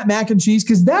make that mac and cheese?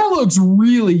 Because that looks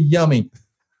really yummy.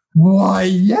 Why,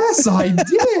 yes, I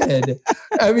did.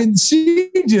 I mean,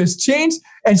 she just changed.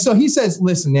 And so he says,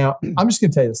 listen, now, I'm just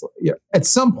going to tell you this. At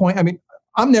some point, I mean,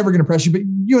 I'm never going to press you, but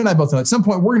you and I both know at some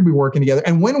point we're going to be working together.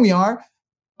 And when we are,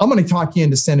 I'm going to talk you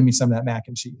into sending me some of that mac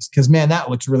and cheese. Because, man, that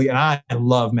looks really, and I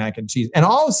love mac and cheese. And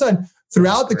all of a sudden,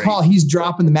 throughout the call, he's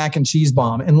dropping the mac and cheese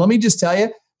bomb. And let me just tell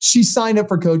you, she signed up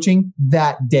for coaching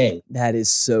that day. That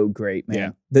is so great,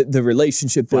 man. Yeah. The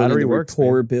relationship building, the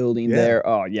rapport building there.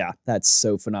 Oh, yeah. That's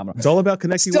so phenomenal. It's all about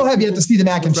connecting. Still have yet to see the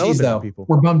mac and cheese, though. People.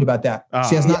 We're bummed about that.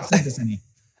 She has not sent us any.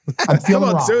 I'm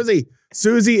feeling wrong.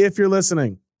 Susie, if you're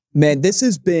listening. Man, this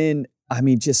has been, I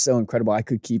mean, just so incredible. I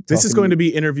could keep talking. This is going to be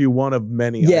interview one of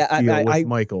many, with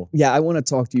Michael. Yeah, I want to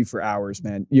talk to you for hours,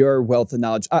 man. Your wealth of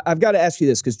knowledge. I've got to ask you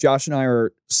this, because Josh and I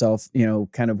are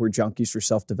we're junkies for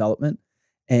self-development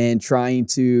and trying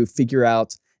to figure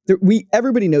out,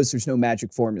 everybody knows there's no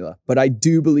magic formula, but I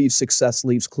do believe success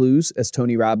leaves clues, as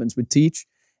Tony Robbins would teach.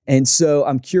 And so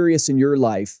I'm curious, in your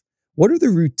life, what are the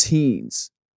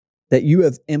routines that you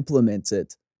have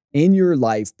implemented in your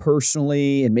life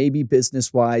personally and maybe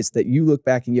business-wise that you look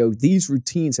back and these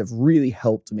routines have really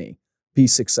helped me be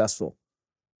successful?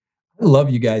 I love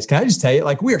you guys. Can I just tell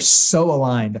you, we are so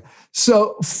aligned.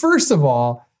 So first of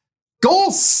all,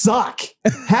 goals suck.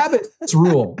 Habits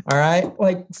rule. All right.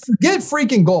 Forget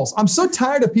freaking goals. I'm so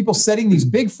tired of people setting these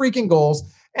big freaking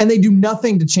goals and they do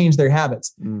nothing to change their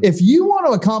habits. If you want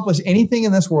to accomplish anything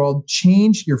in this world,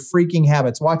 change your freaking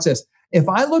habits. Watch this. If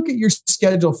I look at your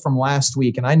schedule from last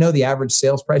week and I know the average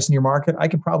sales price in your market, I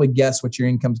can probably guess what your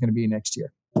income is going to be next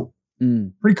year.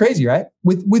 Pretty crazy, right?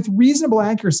 With reasonable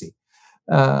accuracy.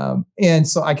 And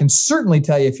so I can certainly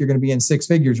tell you if you're going to be in six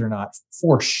figures or not,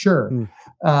 for sure.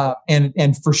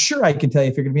 And for sure, I can tell you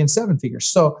if you're going to be in seven figures.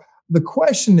 So the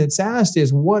question that's asked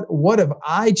is, what have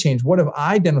I changed? What have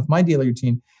I done with my daily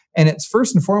routine? And it's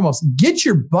first and foremost, get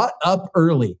your butt up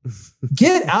early.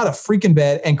 Get out of freaking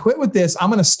bed and quit with this. I'm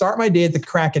going to start my day at the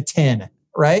crack of 10,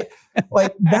 right?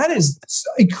 That is,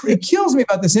 it kills me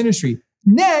about this industry.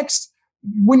 Next,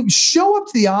 when you show up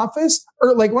to the office,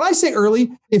 or when I say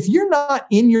early, if you're not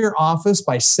in your office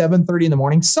by 7:30 in the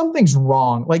morning, something's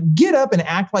wrong. Get up and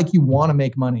act like you want to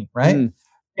make money, right?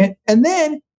 And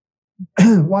then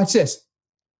watch this.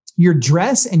 Your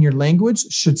dress and your language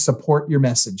should support your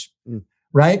message,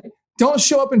 right? Don't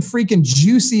show up in freaking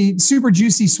super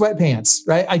juicy sweatpants,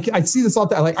 right? I see this all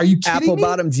the time. Are you kidding me? Apple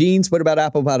bottom jeans? What about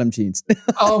apple bottom jeans?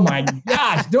 Oh my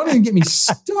gosh. Don't even get me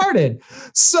started.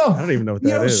 So I don't even know what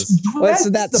that is. What's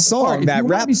that song, that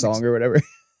rap song or whatever?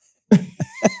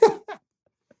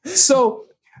 So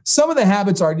some of the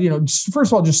habits are, first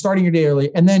of all, just starting your day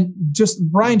early. And then just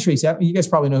Brian Tracy. You guys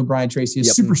probably know who Brian Tracy is.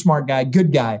 Yep. Super smart guy,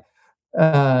 good guy.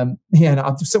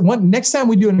 Next time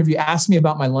we do an interview, ask me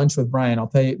about my lunch with Brian. I'll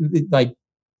tell you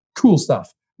cool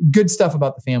stuff, good stuff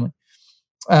about the family.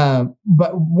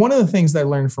 But one of the things that I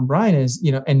learned from Brian is,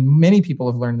 and many people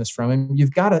have learned this from him,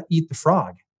 you've got to eat the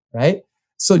frog, right?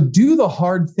 So do the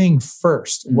hard thing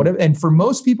first. And for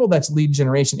most people, that's lead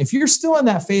generation. If you're still in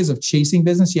that phase of chasing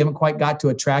business, you haven't quite got to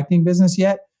attracting business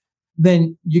yet,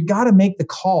 then you got to make the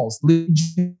calls, lead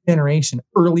generation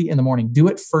early in the morning. Do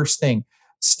it first thing.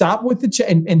 Stop with the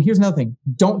and here's another thing.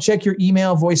 Don't check your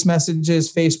email, voice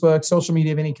messages, Facebook, social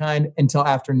media of any kind until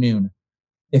afternoon.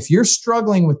 If you're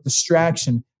struggling with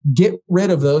distraction, get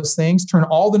rid of those things. Turn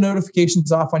all the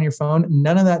notifications off on your phone.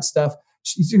 None of that stuff.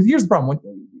 Here's the problem.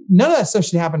 None of that stuff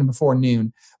should happen before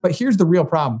noon. But here's the real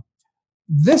problem.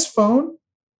 This phone,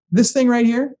 this thing right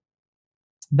here,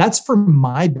 that's for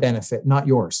my benefit, not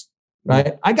yours,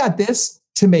 right? I got this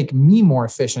to make me more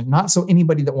efficient, not so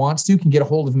anybody that wants to can get a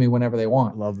hold of me whenever they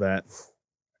want. Love that.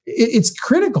 It's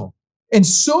critical. And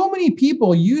so many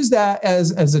people use that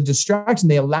as a distraction.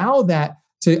 They allow that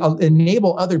to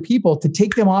enable other people to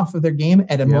take them off of their game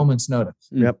at a moment's notice.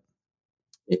 Yep.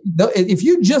 If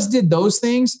you just did those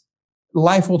things,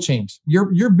 life will change.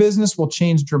 Your business will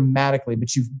change dramatically,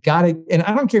 but you've got to, and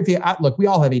I don't care if look, we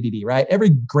all have ADD, right? Every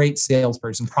great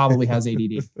salesperson probably has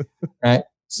ADD, right?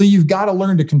 So you've got to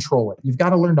learn to control it. You've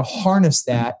got to learn to harness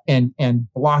that and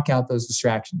block out those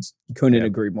distractions. Couldn't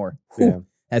agree more. Yeah.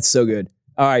 That's so good.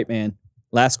 All right, man.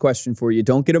 Last question for you.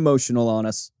 Don't get emotional on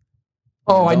us.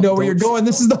 Oh, I know where you're going.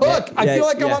 This is the hook. I feel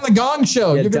like I'm on the Gong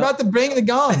Show. You're about to bang the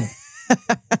gong.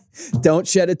 Don't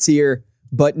shed a tear,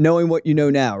 but knowing what you know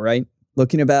now, right?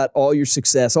 Looking about all your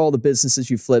success, all the businesses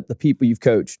you've flipped, the people you've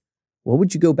coached, what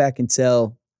would you go back and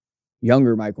tell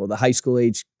younger Michael, the high school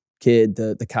age kid,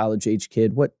 the college age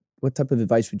kid? What type of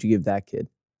advice would you give that kid?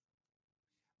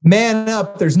 Man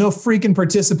up. There's no freaking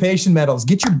participation medals.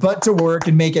 Get your butt to work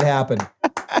and make it happen.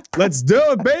 Let's do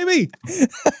it, baby.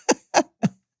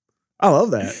 I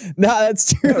love that. No,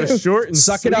 that's true. That was short and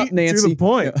Suck it up, Nancy. to the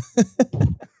point.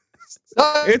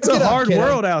 It's a hard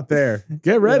world out there.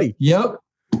 Get ready. Yep.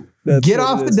 That's get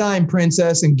off the dime,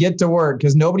 princess, and get to work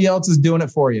because nobody else is doing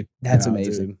it for you. That's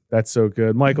amazing. Dude, that's so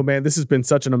good. Michael, man, this has been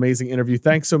such an amazing interview.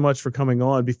 Thanks so much for coming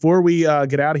on. Before we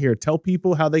get out of here, tell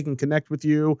people how they can connect with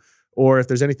you or if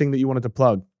there's anything that you wanted to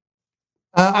plug.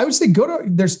 I would say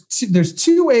there's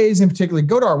two ways in particular.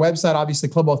 Go to our website, obviously,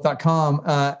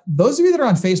 clubwealth.com. Those of you that are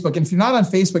on Facebook, and if you're not on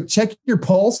Facebook, check your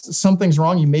pulse. Something's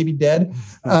wrong. You may be dead.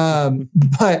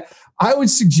 But I would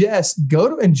suggest go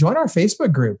to and join our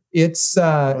Facebook group. It's we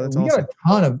awesome. got a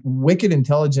ton of wicked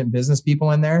intelligent business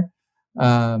people in there.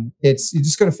 It's you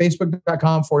just go to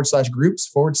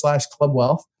facebook.com/groups/Club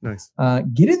Wealth. Nice.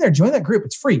 Get in there, join that group.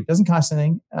 It's free, doesn't cost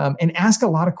anything, and ask a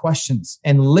lot of questions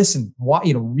and listen.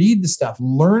 Read the stuff,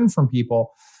 learn from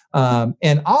people, and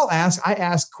I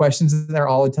ask questions in there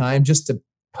all the time just to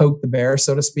poke the bear,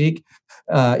 so to speak.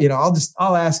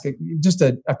 I'll ask a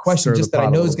question just that I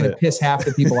know is going to piss half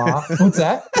the people off. What's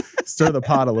that? Stir the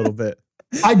pot a little bit.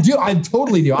 I do. I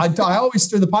totally do. I always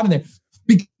stir the pot in there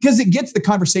because it gets the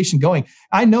conversation going.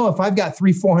 I know if I've got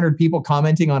 300-400 people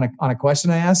commenting on a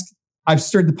question I ask, I've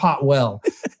stirred the pot well.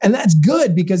 And that's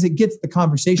good because it gets the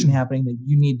conversation happening that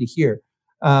you need to hear.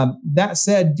 That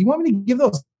said, do you want me to give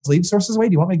those lead sources away?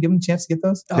 Do you want me to give them a chance to get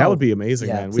those? That would be amazing,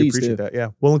 man. We appreciate that. Yeah.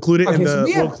 We'll include it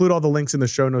we'll include all the links in the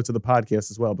show notes of the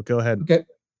podcast as well, but go ahead. Okay.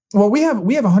 Well, we have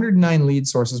 109 lead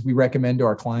sources we recommend to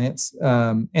our clients.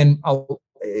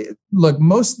 Look,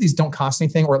 most of these don't cost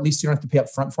anything, or at least you don't have to pay up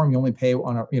front for them. You only pay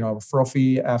on a referral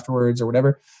fee afterwards or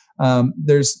whatever.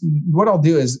 What I'll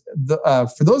do is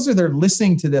for those that are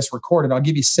listening to this recorded, I'll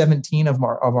give you 17 of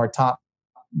our top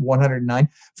 109.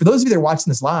 For those of you that are watching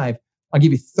this live, I'll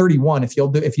give you 31. If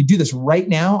you do this right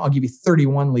now, I'll give you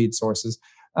 31 lead sources.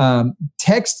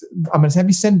 Text. I'm going to have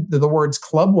you send the words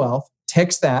Club Wealth.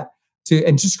 Text that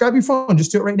and just grab your phone.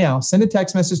 Just do it right now. Send a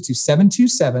text message to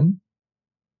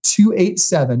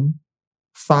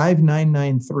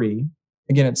 727-287-5993.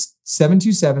 Again, it's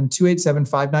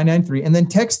 727-287-5993. And then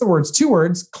text the words, 2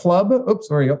 words, Club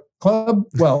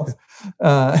Wealth.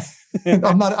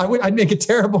 I'd make a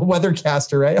terrible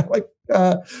weathercaster, right? I'm like,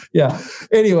 yeah.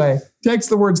 Anyway, text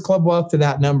the words Club Wealth to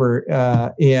that number,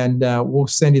 and we'll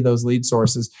send you those lead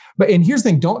sources. And here's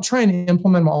the thing, don't try and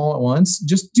implement them all at once.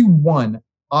 Just do one.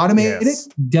 Automate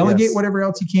it, delegate whatever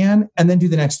else you can, and then do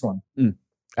the next one.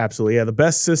 Absolutely. Yeah. The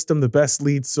best system, the best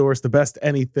lead source, the best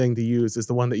anything to use is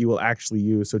the one that you will actually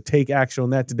use. So take action on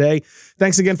that today.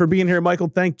 Thanks again for being here, Michael.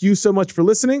 Thank you so much for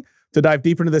listening. To dive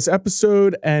deeper into this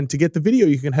episode and to get the video,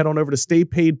 you can head on over to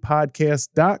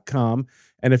staypaidpodcast.com.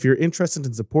 And if you're interested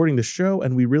in supporting the show,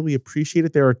 and we really appreciate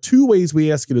it, there are 2 ways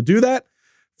we ask you to do that.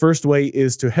 First way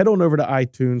is to head on over to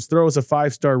iTunes, throw us a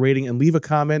 5-star rating, and leave a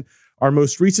comment. Our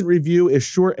most recent review is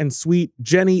short and sweet.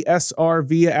 Jenny SR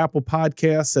via Apple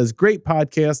Podcasts says, great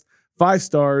podcast, 5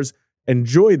 stars.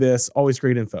 Enjoy this. Always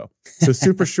great info. So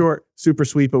super short, super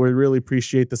sweet, but we really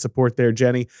appreciate the support there,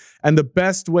 Jenny. And the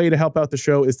best way to help out the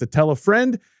show is to tell a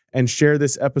friend and share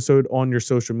this episode on your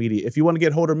social media. If you want to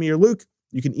get hold of me or Luke,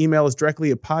 you can email us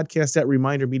directly at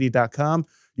podcast@remindermedia.com.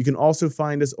 You can also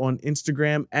find us on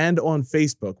Instagram and on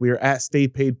Facebook. We are at Stay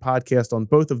Paid Podcast on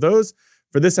both of those.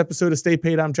 For this episode of Stay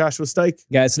Paid, I'm Joshua Stike.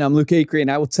 Guys, and I'm Luke Acree, and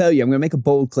I will tell you, I'm going to make a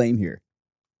bold claim here.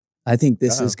 I think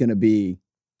this is going to be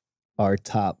our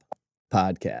top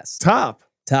podcast. Top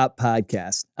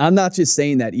podcast. I'm not just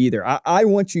saying that either. I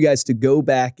want you guys to go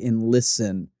back and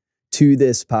listen to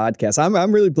this podcast.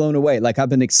 I'm really blown away. Like, I've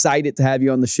been excited to have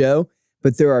you on the show,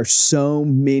 but there are so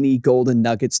many golden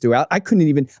nuggets throughout. I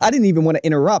didn't even want to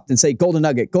interrupt and say golden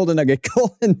nugget.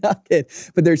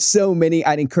 But there's so many.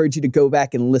 I'd encourage you to go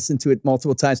back and listen to it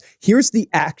multiple times. Here's the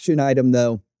action item,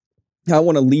 though, I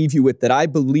want to leave you with that I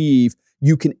believe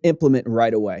you can implement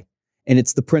right away. And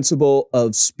it's the principle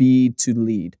of speed to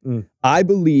lead. I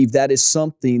believe that is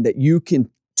something that you can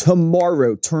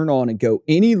tomorrow turn on and go,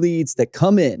 any leads that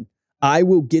come in, I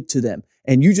will get to them.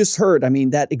 And you just heard,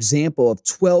 that example of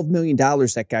 $12 million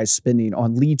that guy's spending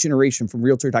on lead generation from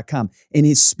Realtor.com. And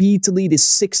his speed to lead is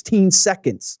 16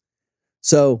 seconds.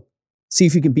 So see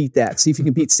if you can beat that. See if you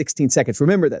can beat 16 seconds.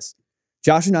 Remember this.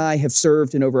 Josh and I have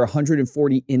served in over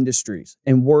 140 industries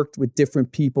and worked with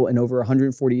different people in over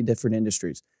 140 different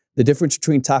industries. The difference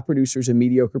between top producers and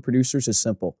mediocre producers is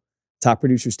simple. Top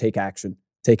producers take action.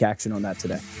 Take action on that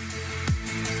today.